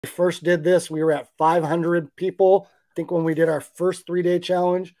first did this, we were at 500 people, I think, when we did our first 3-day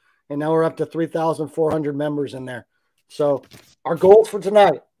challenge, and now we're up to 3,400 members in there. So our goals for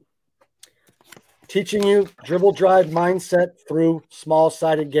tonight: teaching you dribble drive mindset through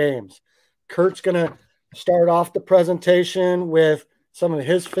small-sided games. Kurt's going to start off the presentation with some of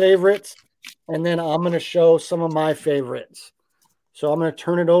his favorites, and then I'm going to show some of my favorites. So I'm going to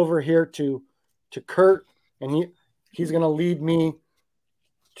turn it over here to Kurt, and he's going to lead me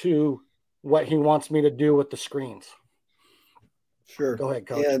to what he wants me to do with the screens. Sure. Go ahead,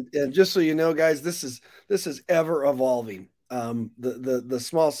 Coach. And just so you know, guys, this is ever evolving. The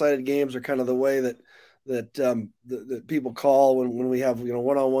small-sided games are kind of the way that people call when we have,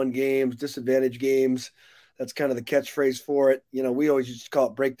 one-on-one games, disadvantage games. That's kind of the catchphrase for it. We always used to call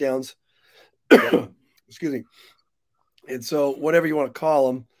it breakdowns. Excuse me. And so whatever you want to call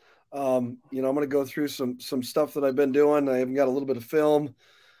them, I'm going to go through some stuff that I've been doing. I even got a little bit of film.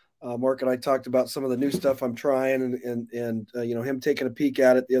 Mark and I talked about some of the new stuff I'm trying, and him taking a peek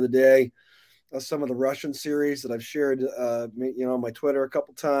at it the other day. Some of the Russian series that I've shared, on my Twitter a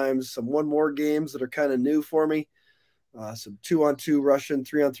couple times. Some one more games that are kind of new for me. Some 2-on-2 Russian,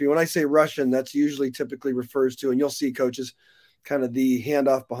 3-on-3. When I say Russian, that's usually typically refers to, and you'll see, coaches, kind of the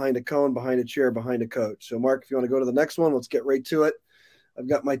handoff behind a cone, behind a chair, behind a coach. So, Mark, if you want to go to the next one, let's get right to it. I've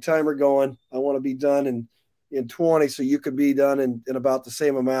got my timer going. I want to be done in 20, so you could be done in about the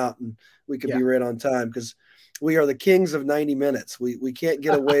same amount, and we could be right on time, because we are the kings of 90 minutes. We can't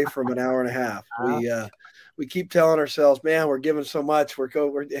get away from an hour and a half. We keep telling ourselves, man, we're giving so much.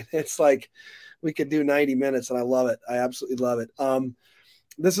 It's like we could do 90 minutes, and I love it. I absolutely love it.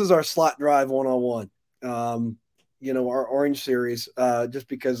 This is our slot drive one-on-one. Our Orange series, just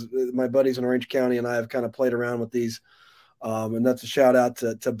because my buddies in Orange County and I have kind of played around with these. And that's a shout out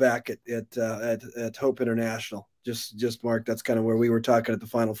to Beck at Hope International. Just Mark, that's kind of where we were talking at the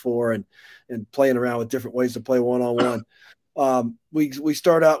Final Four and playing around with different ways to play one-on-one. We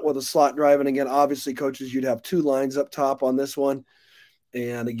start out with a slot drive, and again, obviously, coaches, you'd have two lines up top on this one.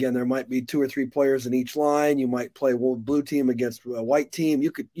 And again, there might be 2 or 3 players in each line. You might play blue team against a white team.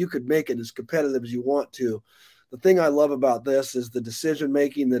 You could make it as competitive as you want to. The thing I love about this is the decision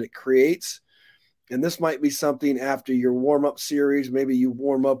making that it creates. And this might be something after your warm-up series. Maybe you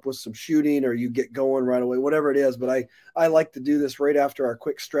warm up with some shooting, or you get going right away, whatever it is. But I like to do this right after our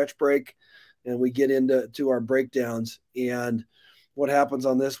quick stretch break, and we get into our breakdowns. And what happens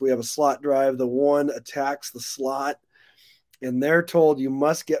on this, we have a slot drive. The one attacks the slot, and they're told you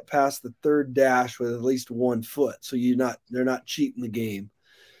must get past the third dash with at least 1 foot. So they're not cheating the game.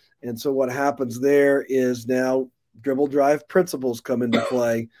 And so what happens there is now dribble drive principles come into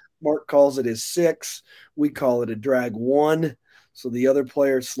play. Mark calls it his 6. We call it a drag 1. So the other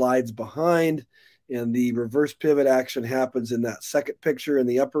player slides behind, and the reverse pivot action happens in that second picture in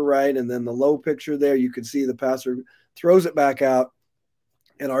the upper right. And then the low picture there, you can see the passer throws it back out.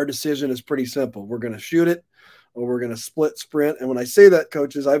 And our decision is pretty simple. We're going to shoot it, or we're going to split sprint. And when I say that,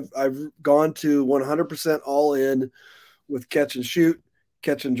 coaches, I've gone to 100% all in with catch and shoot,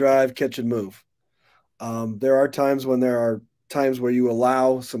 catch and drive, catch and move. There are times where you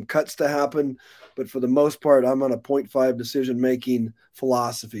allow some cuts to happen, but for the most part, I'm on a 0.5 decision-making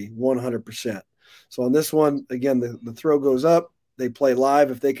philosophy, 100%. So on this one, again, the throw goes up, they play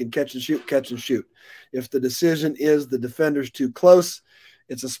live. If they can catch and shoot, catch and shoot. If the decision is the defender's too close,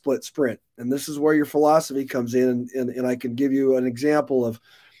 it's a split sprint. And this is where your philosophy comes in, and I can give you an example of,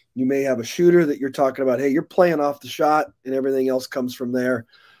 you may have a shooter that you're talking about, hey, you're playing off the shot and everything else comes from there.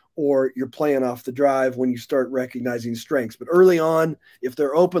 Or you're playing off the drive when you start recognizing strengths. But early on, if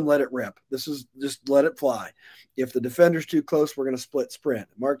they're open, let it rip. This is just let it fly. If the defender's too close, we're going to split sprint.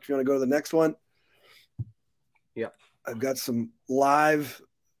 Mark, if you want to go to the next one. Yeah. I've got some live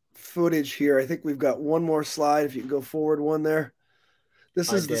footage here. I think we've got one more slide. If you can go forward one there.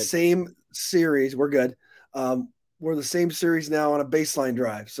 This is the same series. We're good. We're the same series now on a baseline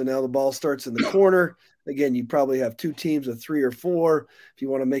drive. So now the ball starts in the corner. Again, you probably have 2 teams of 3 or 4. If you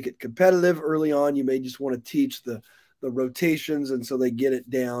want to make it competitive early on, you may just want to teach the rotations, and so they get it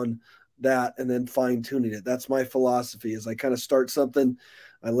down that and then fine-tuning it. That's my philosophy, is I kind of start something,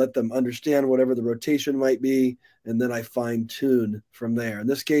 I let them understand whatever the rotation might be, and then I fine-tune from there. In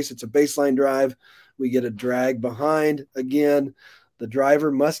this case, it's a baseline drive. We get a drag behind. Again, the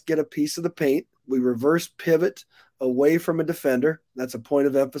driver must get a piece of the paint. We reverse pivot away from a defender. That's a point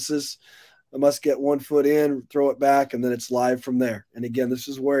of emphasis. I must get 1 foot in, throw it back, and then it's live from there. And again, this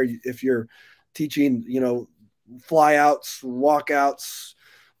is where if you're teaching, flyouts, walkouts,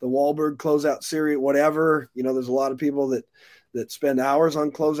 the Wahlberg closeout series, whatever, there's a lot of people that that spend hours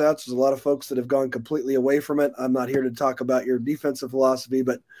on closeouts. There's a lot of folks that have gone completely away from it. I'm not here to talk about your defensive philosophy,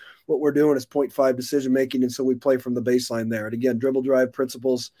 but what we're doing is 0.5 decision making, and so we play from the baseline there. And again, dribble drive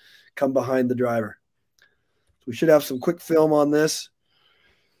principles come behind the driver. So we should have some quick film on this.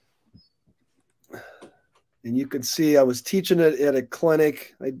 And you can see I was teaching it at a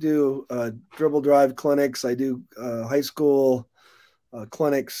clinic. I do dribble drive clinics. I do high school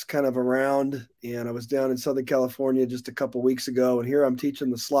clinics kind of around. And I was down in Southern California just a couple weeks ago. And here I'm teaching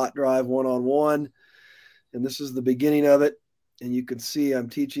the slot drive one-on-one. And this is the beginning of it. And you can see I'm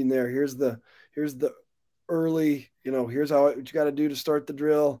teaching there. Here's the early, here's what you got to do to start the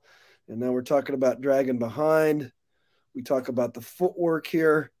drill. And now we're talking about dragging behind. We talk about the footwork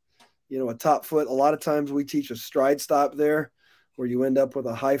here. A top foot. A lot of times we teach a stride stop there where you end up with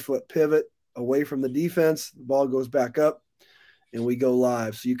a high foot pivot away from the defense. The ball goes back up and we go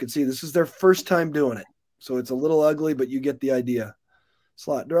live. So you can see this is their first time doing it. So it's a little ugly, but you get the idea.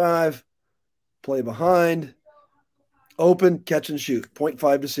 Slot drive, play behind, open, catch and shoot,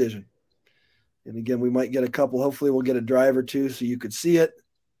 0.5 decision. And again, we might get a couple. Hopefully we'll get a drive or two so you could see it.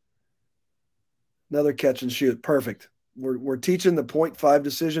 Another catch and shoot. Perfect. We're teaching the 0.5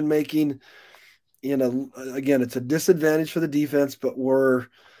 decision making. Again, it's a disadvantage for the defense, but we're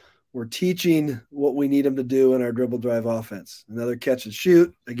teaching what we need them to do in our dribble drive offense. Another catch and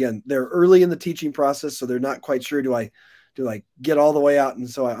shoot. Again, they're early in the teaching process, so they're not quite sure. Do I get all the way out? And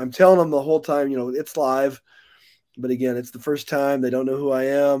so I'm telling them the whole time, it's live. But again, it's the first time. They don't know who I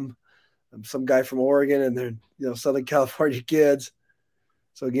am. I'm some guy from Oregon, and they're Southern California kids.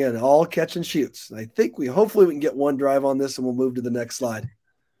 So again, all catch and shoots. I think hopefully we can get one drive on this, and we'll move to the next slide.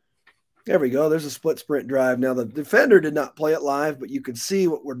 There we go. There's a split sprint drive. Now the defender did not play it live, but you can see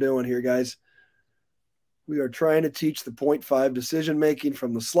what we're doing here, guys. We are trying to teach the 0.5 decision making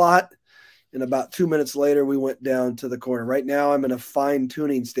from the slot. And about 2 minutes later, we went down to the corner. Right now, I'm in a fine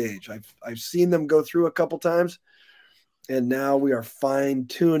tuning stage. I've seen them go through a couple times, and now we are fine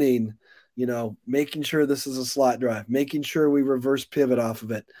tuning. Making sure this is a slot drive, making sure we reverse pivot off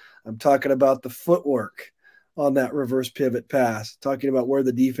of it. I'm talking about the footwork on that reverse pivot pass, talking about where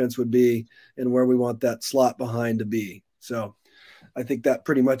the defense would be and where we want that slot behind to be. So I think that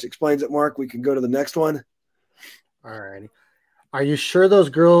pretty much explains it, Mark. We can go to the next one. All righty. Are you sure those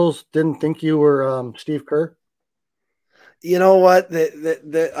girls didn't think you were Steve Kerr? You know what?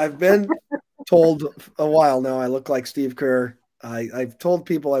 I've been told a while now I look like Steve Kerr. I've told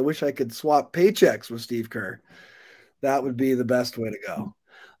people I wish I could swap paychecks with Steve Kerr. That would be the best way to go.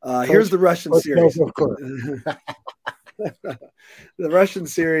 Here's the Russian series. The Russian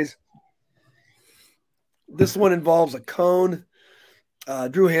series. This one involves a cone.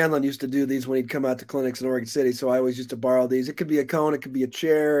 Drew Hanlon used to do these when he'd come out to clinics in Oregon City, so I always used to borrow these. It could be a cone. It could be a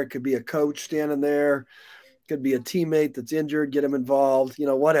chair. It could be a coach standing there. It could be a teammate that's injured, get him involved,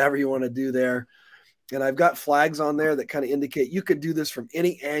 whatever you want to do there. And I've got flags on there that kind of indicate you could do this from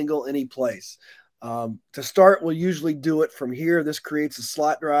any angle, any place. To start, we'll usually do it from here. This creates a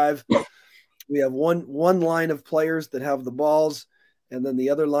slot drive. We have one line of players that have the balls, and then the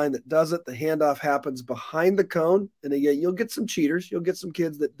other line that does it. The handoff happens behind the cone. And again, you'll get some cheaters. You'll get some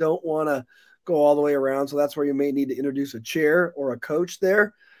kids that don't want to go all the way around. So that's where you may need to introduce a chair or a coach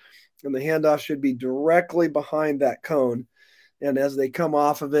there. And the handoff should be directly behind that cone. And as they come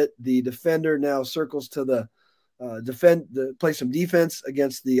off of it, the defender now circles to the play some defense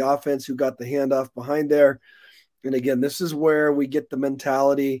against the offense who got the handoff behind there. And again, this is where we get the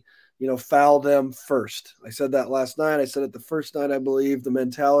mentality, foul them first. I said that last night. I said it the first night, I believe, the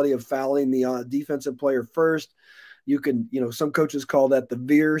mentality of fouling the defensive player first. You can, some coaches call that the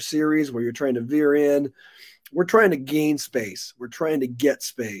veer series, where you're trying to veer in. We're trying to gain space. We're trying to get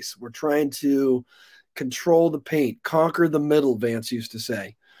space. We're trying to control the paint, conquer the middle, Vance used to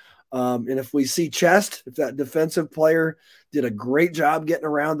say. And if we see chest, if that defensive player did a great job getting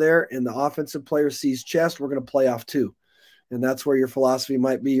around there and the offensive player sees chest, we're going to play off two. And that's where your philosophy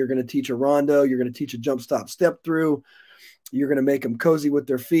might be. You're going to teach a rondo. You're going to teach a jump stop step through. You're going to make them cozy with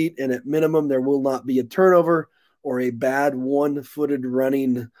their feet. And at minimum, there will not be a turnover or a bad one-footed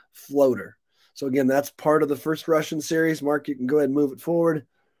running floater. So again, that's part of the first Russian series. Mark, you can go ahead and move it forward.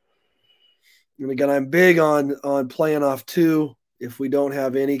 And again, I'm big on playing off two if we don't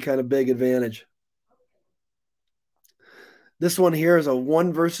have any kind of big advantage. This one here is a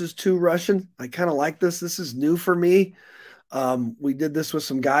 1 versus 2 Russian. I kind of like this. This is new for me. We did this with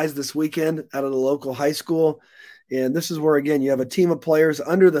some guys this weekend out of the local high school. And this is where, again, you have a team of players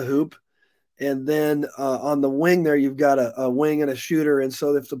under the hoop. And then on the wing there, you've got a wing and a shooter. And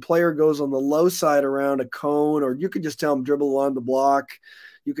so if the player goes on the low side around a cone, or you could just tell them dribble along the block,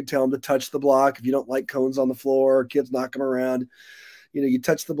 You can tell them to touch the block. If you don't like cones on the floor, kids knock them around, you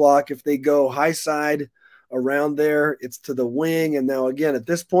touch the block. If they go high side around there, it's to the wing. And now again, at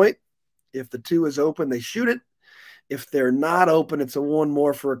this point, if the 2 is open, they shoot it. If they're not open, it's a 1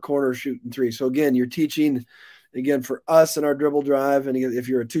 more for a corner shooting 3. So again, you're teaching, again, for us in our dribble drive. And if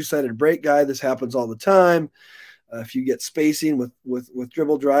you're a 2-sided break guy, this happens all the time. If you get spacing with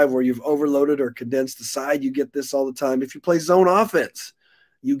dribble drive where you've overloaded or condensed the side, you get this all the time. If you play zone offense,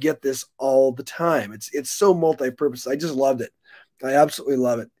 you get this all the time. It's so multi-purpose. I just loved it. I absolutely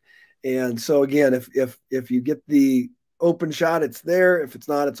love it. And so again, if you get the open shot, it's there. If it's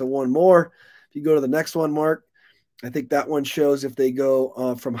not, it's a 1 more. If you go to the next one, Mark, I think that one shows if they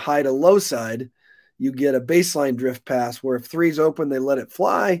go from high to low side, you get a baseline drift pass where if 3's open, they let it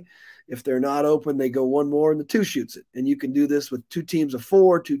fly. If they're not open, they go 1 more and the 2 shoots it. And you can do this with 2 teams of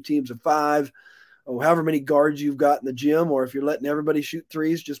 4, 2 teams of 5, or however many guards you've got in the gym. Or if you're letting everybody shoot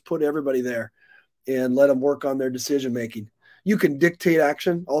 3s, just put everybody there and let them work on their decision-making. You can dictate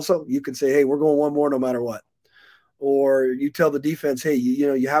action also. You can say, hey, we're going 1 more no matter what. Or you tell the defense, hey,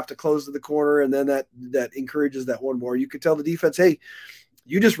 you have to close to the corner, and then that encourages that 1 more. You could tell the defense, hey,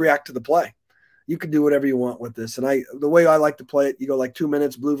 you just react to the play. You can do whatever you want with this. And the way I like to play it, you go like 2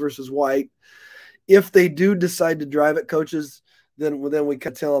 minutes, blue versus white. If they do decide to drive it, coaches, then we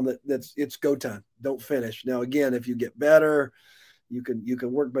can tell them that it's go time. Don't finish. Now, again, if you get better, you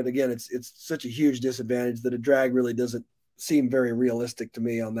can work. But again, it's such a huge disadvantage that a drag really doesn't seem very realistic to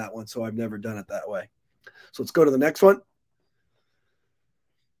me on that one. So I've never done it that way. So let's go to the next one.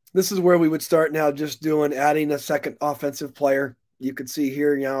 This is where we would start now just adding a second offensive player. You can see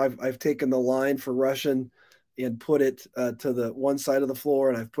here, I've taken the line for Russian and put it to the one side of the floor,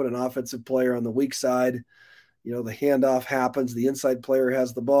 and I've put an offensive player on the weak side. The handoff happens. The inside player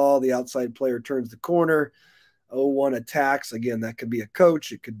has the ball. The outside player turns the corner. 0-1 attacks. Again, that could be a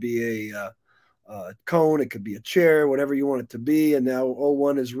coach. It could be a cone. It could be a chair, whatever you want it to be. And now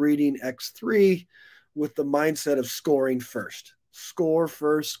 0-1 is reading X3 with the mindset of scoring first. Score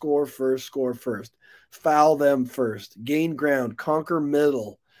first, score first, score first. Foul them first. Gain ground, conquer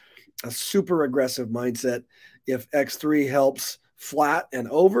middle. A super aggressive mindset. If X3 helps flat and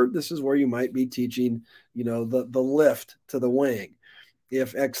over, this is where you might be teaching, the lift to the wing.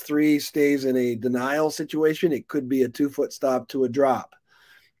 If X3 stays in a denial situation, it could be a 2-foot stop to a drop.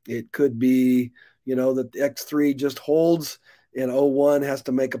 It could be, that X3 just holds and 0-1 has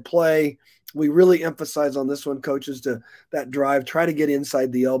to make a play. We really emphasize on this one, coaches, to that drive, try to get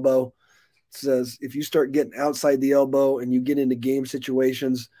inside the elbow. It says if you start getting outside the elbow and you get into game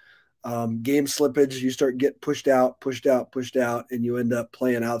situations, game slippage, you start getting pushed out, and you end up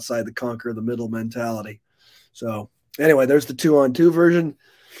playing outside the conquer the middle mentality. So anyway, there's the 2-on-2 version.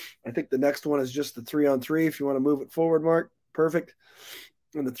 I think the next one is just the 3-on-3. If you want to move it forward, Mark, perfect.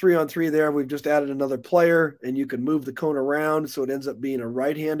 And the 3-on-3 there, we've just added another player, and you can move the cone around, so it ends up being a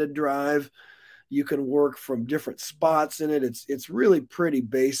right-handed drive. You can work from different spots in it. It's really pretty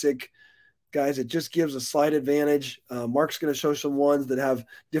basic, guys. It just gives a slight advantage. Mark's going to show some ones that have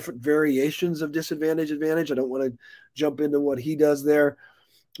different variations of disadvantage, advantage. I don't want to jump into what he does there,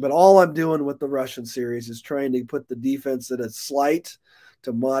 but all I'm doing with the Russian series is trying to put the defense at a slight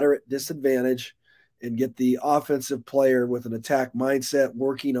to moderate disadvantage and get the offensive player with an attack mindset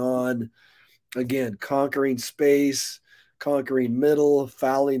working on, again, conquering space, conquering middle,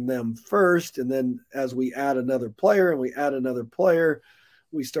 fouling them first. And then as we add another player,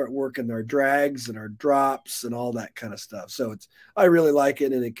 we start working our drags and our drops and all that kind of stuff. So I really like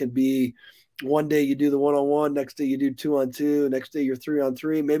it. And it can be one day you do the 1-on-1, next day you do 2-on-2, next day you're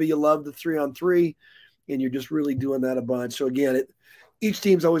 3-on-3. Maybe you love the 3-on-3 and you're just really doing that a bunch. So again, each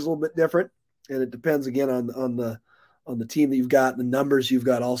team's always a little bit different. And it depends again on the team that you've got and the numbers you've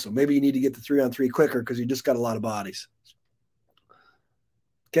got also. Maybe you need to get the 3-on-3 quicker because you just got a lot of bodies.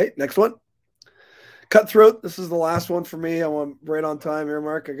 Okay, next one. Cutthroat. This is the last one for me. I'm right on time here,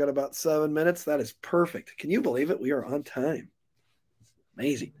 Mark. I got about 7 minutes. That is perfect. Can you believe it? We are on time.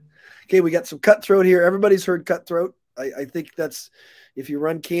 Amazing. Okay, we got some cutthroat here. Everybody's heard cutthroat. I think that's, if you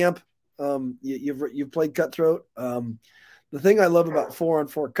run camp, you've played cutthroat. The thing I love about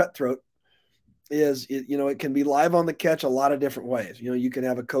 4-on-4 cutthroat is it can be live on the catch a lot of different ways. You can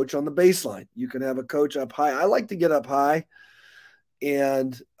have a coach on the baseline. You can have a coach up high. I like to get up high,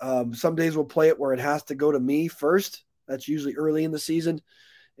 and some days we'll play it where it has to go to me first. That's usually early in the season.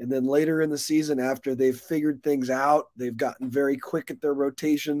 And then later in the season, after they've figured things out, they've gotten very quick at their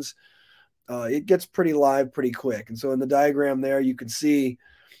rotations, it gets pretty live pretty quick. And so in the diagram there, you can see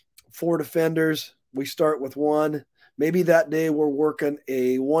 4 defenders. We start with 1. Maybe that day we're working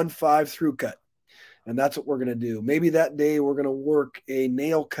a 1-5 through cut. And that's what we're going to do. Maybe that day we're going to work a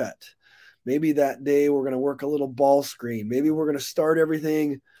nail cut. Maybe that day we're going to work a little ball screen. Maybe we're going to start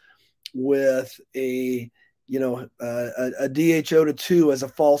everything with a DHO to 2 as a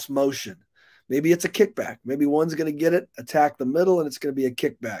false motion. Maybe it's a kickback. Maybe one's going to get it, attack the middle, and it's going to be a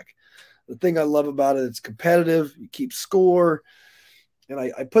kickback. The thing I love about it, it's competitive. You keep score. And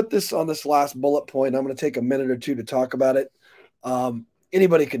I put this on this last bullet point. I'm going to take a minute or two to talk about it.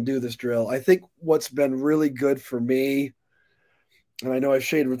 Anybody can do this drill. I think what's been really good for me, and I know I've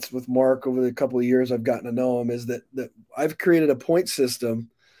shared with Mark over the couple of years I've gotten to know him, is that I've created a point system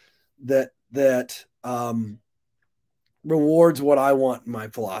that rewards what I want in my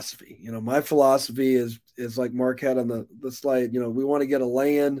philosophy. My philosophy is like Mark had on the slide. We want to get a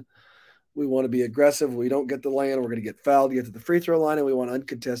lay-in. We want to be aggressive. We don't get the lay-in, we're going to get fouled, get to the free throw line, and we want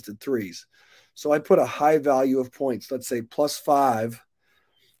uncontested threes. So I put a high value of points, let's say +5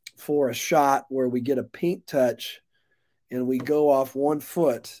 for a shot where we get a paint touch and we go off 1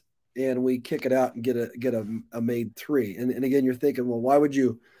 foot and we kick it out and get a made 3. And again, you're thinking, well, why would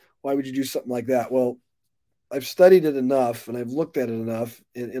you do something like that? Well, I've studied it enough and I've looked at it enough.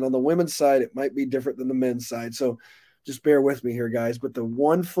 And on the women's side, it might be different than the men's side. So just bear with me here, guys. But the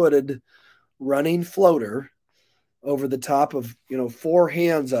 1-footed running floater over the top of, 4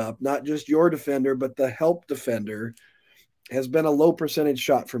 hands up, not just your defender, but the help defender, has been a low percentage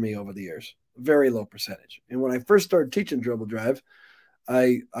shot for me over the years. Very low percentage. And when I first started teaching dribble drive,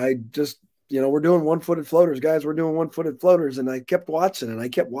 I just, we're doing 1-footed floaters, guys. We're doing 1-footed floaters. And I kept watching and I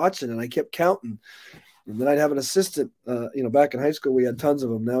kept counting. And then I'd have an assistant, back in high school, we had tons of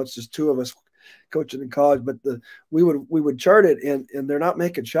them. Now it's just 2 of us coaching in college, but we would chart it and they're not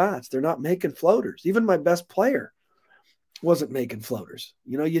making shots. They're not making floaters. Even my best player wasn't making floaters.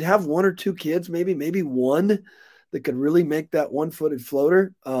 You'd have 1 or 2 kids, maybe one that could really make that 1-footed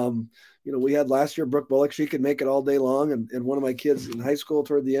floater. We had last year Brooke Bullock. She could make it all day long. And one of my kids in high school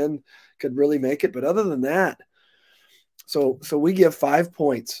toward the end could really make it. But other than that, so we give 5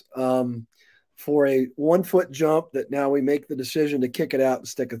 points for a 1-foot jump that now we make the decision to kick it out and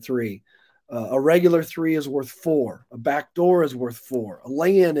stick a 3. A regular 3 is worth 4. A back door is worth 4. A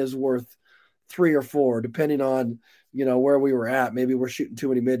lay-in is worth 3 or 4, depending on, where we were at. Maybe we're shooting too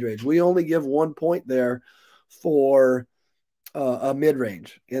many mid-range. We only give 1 point there for a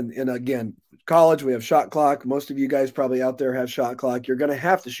mid-range. And again, college, we have shot clock. Most of you guys probably out there have shot clock. You're going to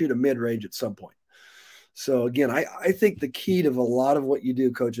have to shoot a mid-range at some point. So again, I think the key to a lot of what you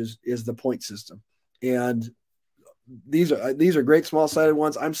do, coaches, is the point system. And these are great small-sided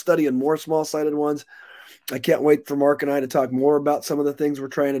ones. I'm studying more small-sided ones. I can't wait for Mark and I to talk more about some of the things we're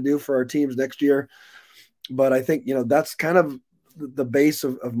trying to do for our teams next year. But I think, that's kind of the base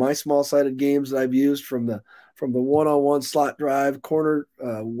of my small-sided games that I've used from the one-on-one slot drive, corner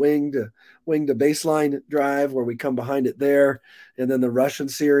wing to baseline drive where we come behind it there. And then the Russian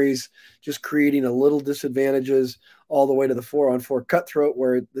series, just creating a little disadvantages all the way to the 4-on-4 cutthroat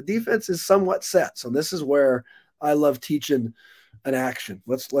where the defense is somewhat set. So this is where I love teaching an action.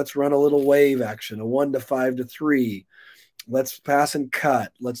 Let's run a little wave action, a 1 to 5 to 3. Let's pass and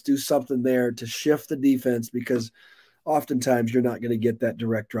cut. Let's do something there to shift the defense because oftentimes you're not going to get that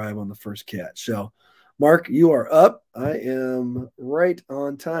direct drive on the first catch. So, Mark, you are up. I am right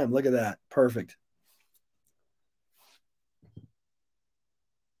on time. Look at that. Perfect.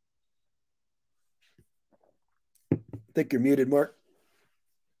 I think you're muted, Mark.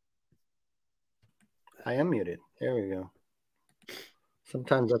 I am muted. There we go.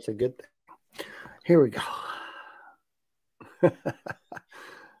 Sometimes that's a good thing. Here we go.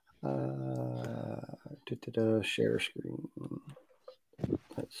 Share screen.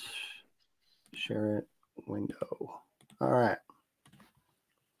 Let's share it. Window. All right.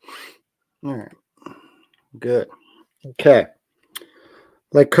 Good. Okay.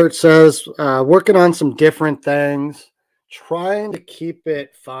 Like Kurt says, working on some different things, trying to keep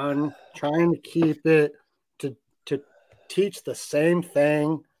it fun, trying to keep it to teach the same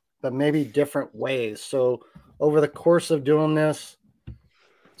thing, but maybe different ways. So over the course of doing this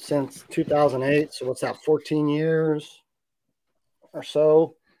since 2008, so what's that, 14 years or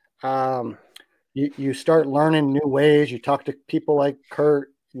so, you start learning new ways. You talk to people like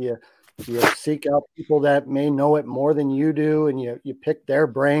Kurt. You seek out people that may know it more than you do, and you pick their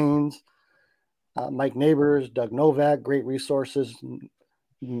brains. Mike Neighbors, Doug Novak, great resources.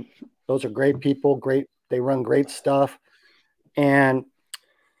 Those are great people. Great, they run great stuff. And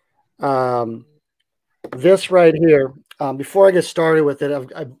this right here, before I get started with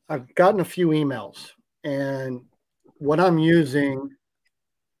it, I've gotten a few emails, and what I'm using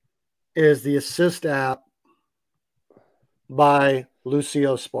is the Assist app by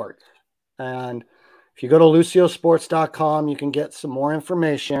Lucio Sports. And If you go to luciosports.com, you can get some more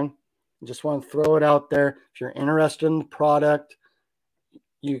information. I just want to throw it out there. If you're interested in the product,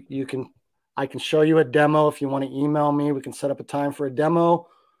 I can show you a demo. If you want to email me, we can set up a time for a demo.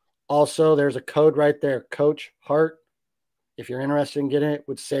 Also, there's a code right there, Coach Hart. If you're interested in getting it,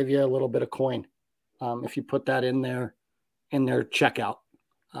 would save you a little bit of coin if you put that in their checkout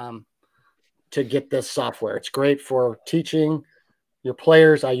to get this software. It's great for teaching your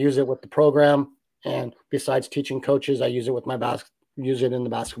players. I use it with the program, and besides teaching coaches, I use it with use it in the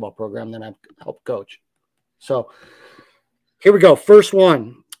basketball program that I help coach. So here we go. First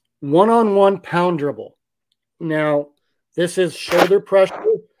one-on-one pound dribble. Now this is shoulder pressure.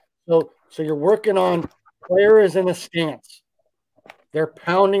 So you're working on player is in a stance. They're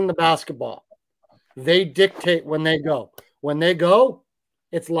pounding the basketball. They dictate when they go. When they go,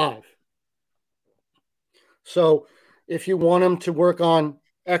 it's live. So if you want them to work on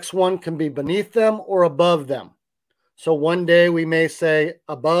X1 can be beneath them or above them. So one day we may say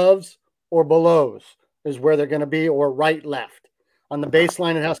aboves or belows is where they're going to be, or right, left. On the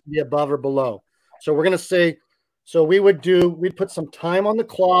baseline, it has to be above or below. So we're going to say, so we'd put some time on the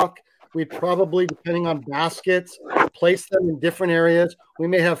clock. We'd probably, depending on baskets, place them in different areas. We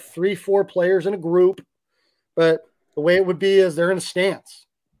may have 3-4 players in a group, but the way it would be is they're in a stance.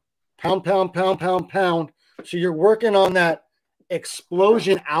 Pound, pound, pound, pound, pound. So you're working on that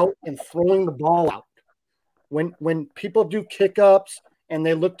explosion out and throwing the ball out. When people do kick-ups and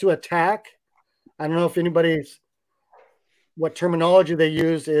they look to attack, I don't know if what terminology they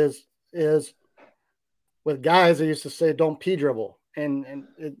use is with guys, they used to say, don't pee dribble. And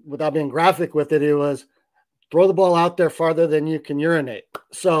without being graphic with it, it was throw the ball out there farther than you can urinate.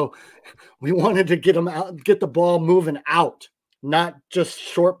 So we wanted to get them out, get the ball moving out, not just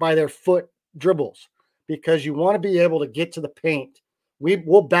short by their foot dribbles, because you want to be able to get to the paint.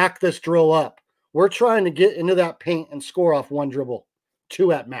 We'll back this drill up. We're trying to get into that paint and score off 1 dribble,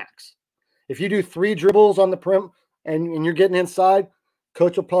 2 at max. If you do 3 dribbles on the prim and you're getting inside,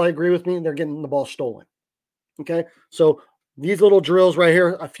 coach will probably agree with me, they're getting the ball stolen. Okay, so these little drills right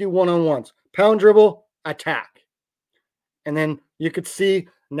here, a few one-on-ones. Pound dribble, attack. And then you could see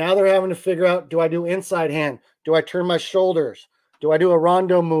now they're having to figure out, do I do inside hand? Do I turn my shoulders? Do I do a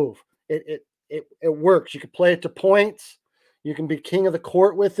rondo move? It works. You can play it to points. You can be king of the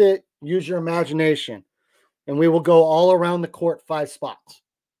court with it. Use your imagination. And we will go all around the court 5 spots.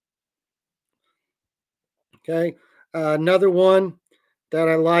 Okay. Another one that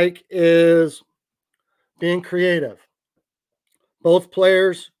I like is being creative. Both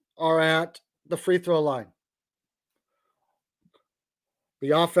players are at the free throw line.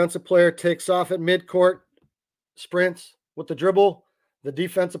 The offensive player takes off at midcourt, sprints with the dribble. The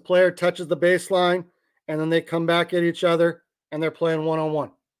defensive player touches the baseline, and then they come back at each other, and they're playing one-on-one.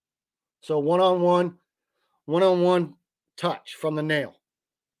 So one-on-one touch from the nail.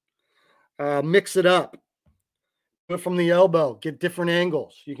 Mix it up. Do it from the elbow. Get different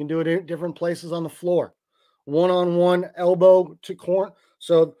angles. You can do it in different places on the floor. One-on-one elbow to corner.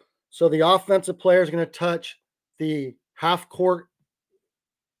 So the offensive player is going to touch the half-court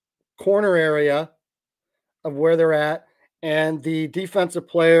corner area of where they're at, and the defensive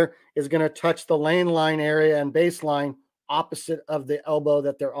player is going to touch the lane line area and baseline opposite of the elbow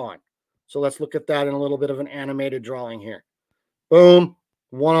that they're on. So let's look at that in a little bit of an animated drawing here. Boom,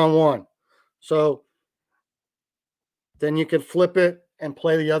 one-on-one. So then you can flip it and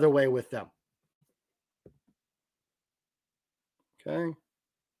play the other way with them. Okay.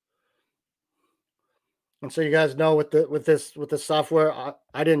 And so you guys know with the software,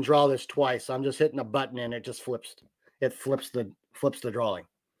 I didn't draw this twice. I'm just hitting a button and it just flips. It flips the drawing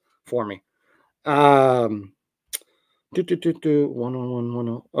for me. One-on-one.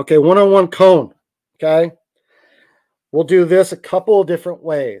 Okay, one-on-one cone. Okay. We'll do this a couple of different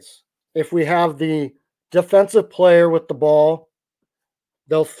ways. If we have the defensive player with the ball,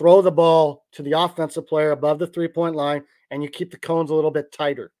 they'll throw the ball to the offensive player above the three-point line, and you keep the cones a little bit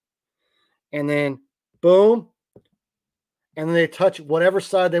tighter. And then boom, and then they touch whatever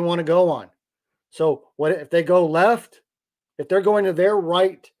side they want to go on. So what if they go left? If they're going to their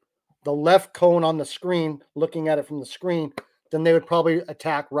right, the left cone on the screen, looking at it from the screen, then they would probably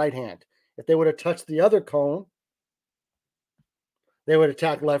attack right hand. If they would have touched the other cone, they would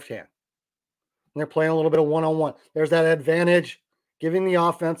attack left hand. And they're playing a little bit of one-on-one. There's that advantage, giving the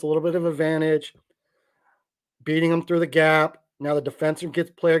offense a little bit of advantage, beating them through the gap. Now the defensive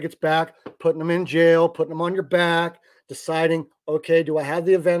player gets back, putting them in jail, putting them on your back, deciding, okay, do I have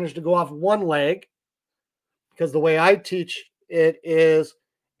the advantage to go off one leg? Because the way I teach it is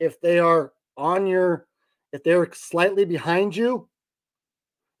if they are if they're slightly behind you,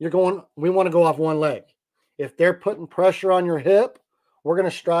 we want to go off one leg. If they're putting pressure on your hip, we're going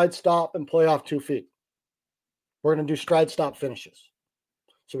to stride stop and play off 2 feet. We're going to do stride stop finishes.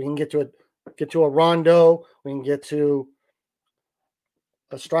 So we can get to a rondo, we can get to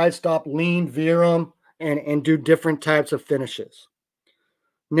a stride stop, lean, veer them, and do different types of finishes.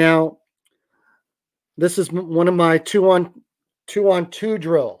 Now, this is one of my 2-on-2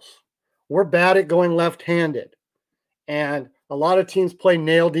 drills. We're bad at going left-handed, and a lot of teams play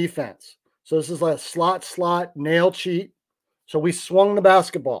nail defense. So this is like a slot, nail cheat. So we swung the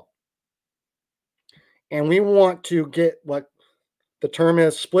basketball, and we want to get what the term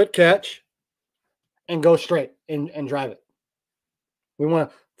is split catch and go straight and drive it. We want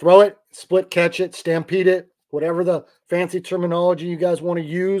to throw it, split catch it, stampede it, whatever the fancy terminology you guys want to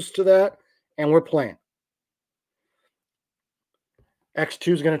use to that, and we're playing.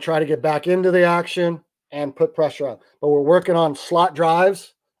 X2 is going to try to get back into the action and put pressure on. But we're working on slot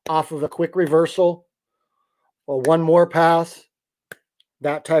drives off of a quick reversal or one more pass,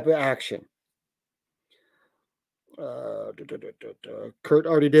 that type of action. Kurt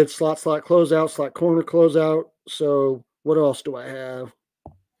already did slot closeout, slot corner closeout. So what else do I have?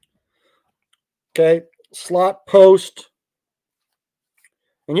 Okay, slot post.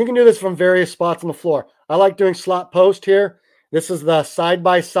 And you can do this from various spots on the floor. I like doing slot post here. This is the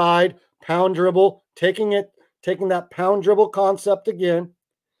side-by-side pound dribble, taking that pound dribble concept again,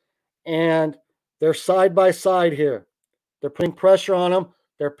 and they're side-by-side here. They're putting pressure on them.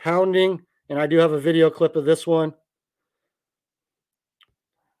 They're pounding, and I do have a video clip of this one.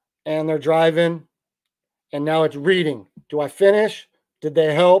 And they're driving, and now it's reading. Do I finish? Did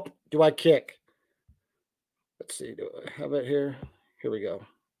they help? Do I kick? Let's see. Do I have it here? Here we go.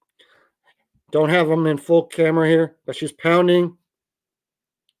 Don't have them in full camera here, but she's pounding.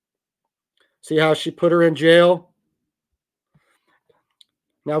 See how she put her in jail?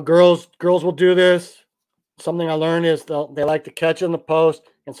 Now girls will do this. Something I learned is they like to catch in the post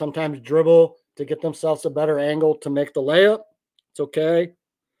and sometimes dribble to get themselves a better angle to make the layup. It's okay.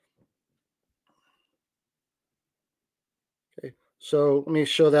 Okay, so let me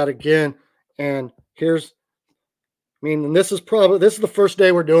show that again. And here's, this is the first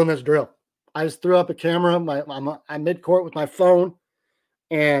day we're doing this drill. I just threw up a camera. I'm mid-court with my phone,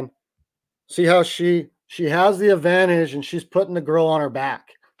 and see how she has the advantage, and she's putting the girl on her back.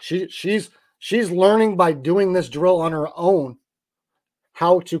 She's learning by doing this drill on her own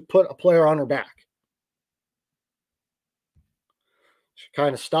how to put a player on her back. She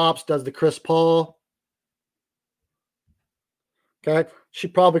kind of stops, does the Chris Paul. Okay, she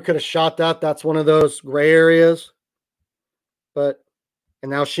probably could have shot that. That's one of those gray areas, and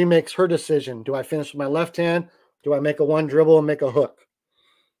now she makes her decision. Do I finish with my left hand? Do I make a one dribble and make a hook?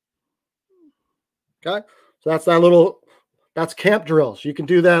 Okay, so that's camp drills. You can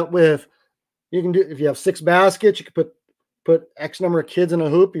do that if you have 6 baskets, you can put X number of kids in a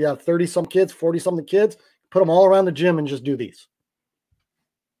hoop. You have 30-some kids, 40-something kids, put them all around the gym and just do these.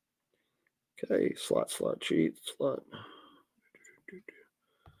 Okay, slot cheat, slot.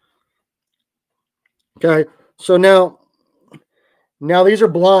 Okay, so now these are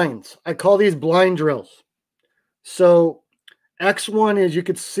blinds. I call these blind drills. So X1, as you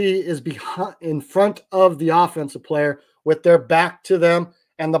can see, is in front of the offensive player with their back to them,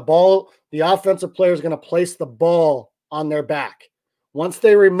 and the offensive player is going to place the ball on their back. Once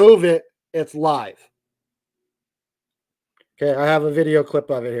they remove it, it's live. Okay, I have a video clip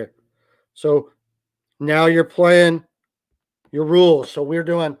of it here. So now you're playing your rules.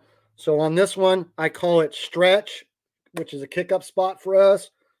 So on this one, I call it stretch, which is a kick-up spot for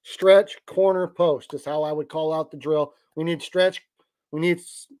us. Stretch, corner, post is how I would call out the drill. We need stretch. We need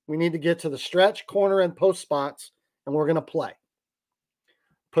to get to the stretch, corner, and post spots, and we're going to play.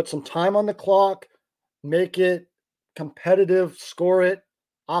 Put some time on the clock. Make it competitive. Score it.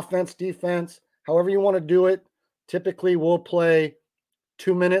 Offense, defense, however you want to do it. Typically, we'll play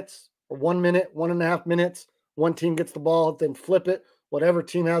 2 minutes or 1 minute, 1.5 minutes. One team gets the ball, then flip it. Whatever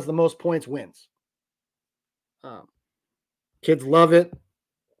team has the most points wins. Kids love it.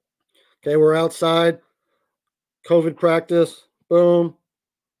 Okay, we're outside. COVID practice. Boom.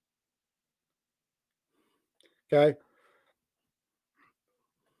 Okay.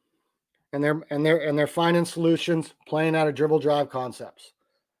 And they're finding solutions, playing out of dribble drive concepts.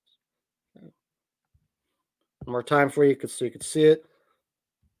 One more time for you, so you can see it.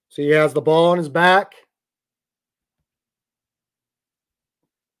 So he has the ball on his back.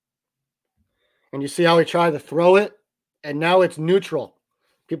 And you see how he tried to throw it, and now it's neutral.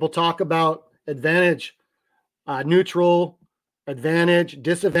 People talk about advantage, neutral, advantage,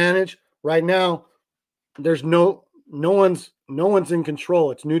 disadvantage. Right now, there's no no one's in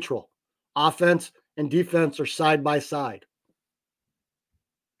control. It's neutral. Offense and defense are side by side.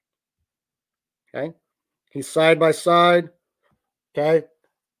 Okay. He's side by side. Okay.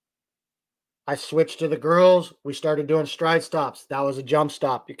 I switched to the girls. We started doing stride stops. That was a jump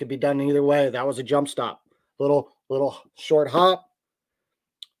stop. It could be done either way. That was a jump stop. Little short hop.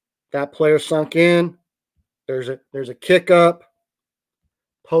 That player sunk in. There's a kick up.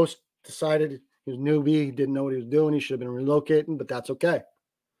 Post decided he was a newbie. He didn't know what he was doing. He should have been relocating, but that's okay.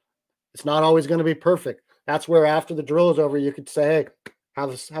 It's not always going to be perfect. That's where after the drill is over, you could say, hey,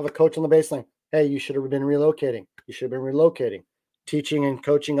 have a coach on the baseline. Hey, you should have been relocating. You should have been relocating. Teaching and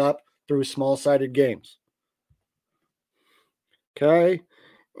coaching up through small-sided games. Okay.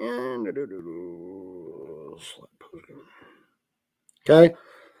 Okay.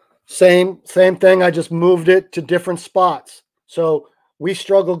 Same thing. I just moved it to different spots. So we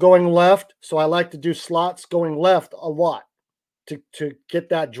struggle going left. So I like to do slots going left a lot to get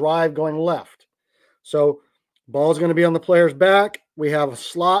that drive going left. So ball is going to be on the player's back. We have a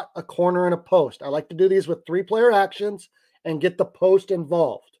slot, a corner, and a post. I like to do these with 3-player actions and get the post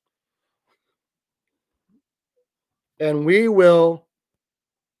involved. And we will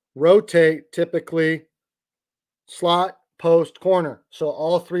rotate typically slot, post, corner. So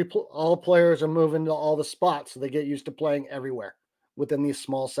all players are moving to all the spots, so they get used to playing everywhere within these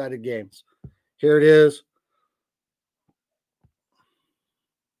small-sided games. Here it is.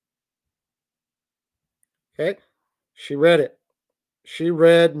 Okay, she read it. She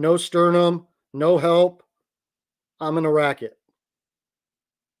read no sternum, no help. I'm in a racket.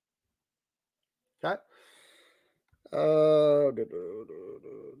 Okay.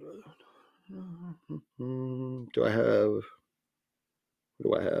 Do I have? What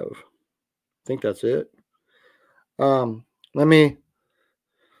do I have? I think that's it. Let me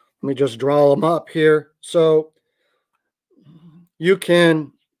just draw them up here. So you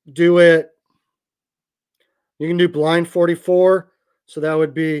can do it. You can do blind 44. So that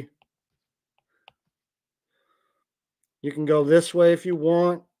would be, you can go this way if you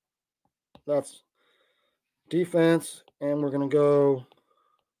want. That's defense. And we're going to go.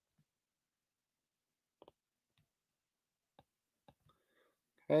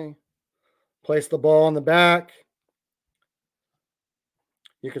 Okay. Place the ball on the back.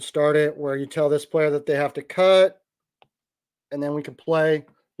 You could start it where you tell this player that they have to cut, and then we can play.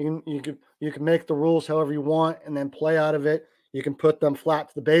 You can make the rules however you want, and then play out of it. You can put them flat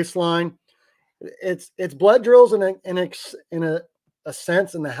to the baseline. It's blood drills in a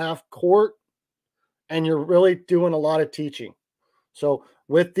sense in the half court, and you're really doing a lot of teaching. So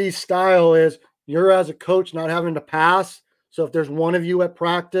with these style is you're as a coach not having to pass. So if there's one of you at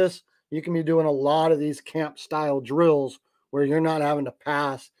practice, you can be doing a lot of these camp style drills where you're not having to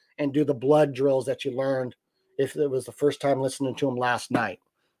pass and do the blood drills that you learned if it was the first time listening to them last night.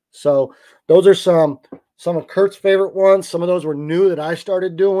 So those are some of Kurt's favorite ones. Some of those were new that I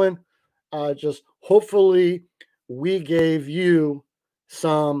started doing. Just hopefully we gave you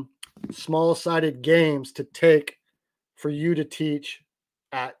some small-sided games to take for you to teach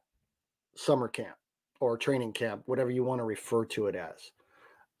at summer camp or training camp, whatever you want to refer to it as.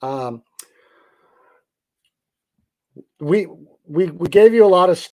 We gave you a lot of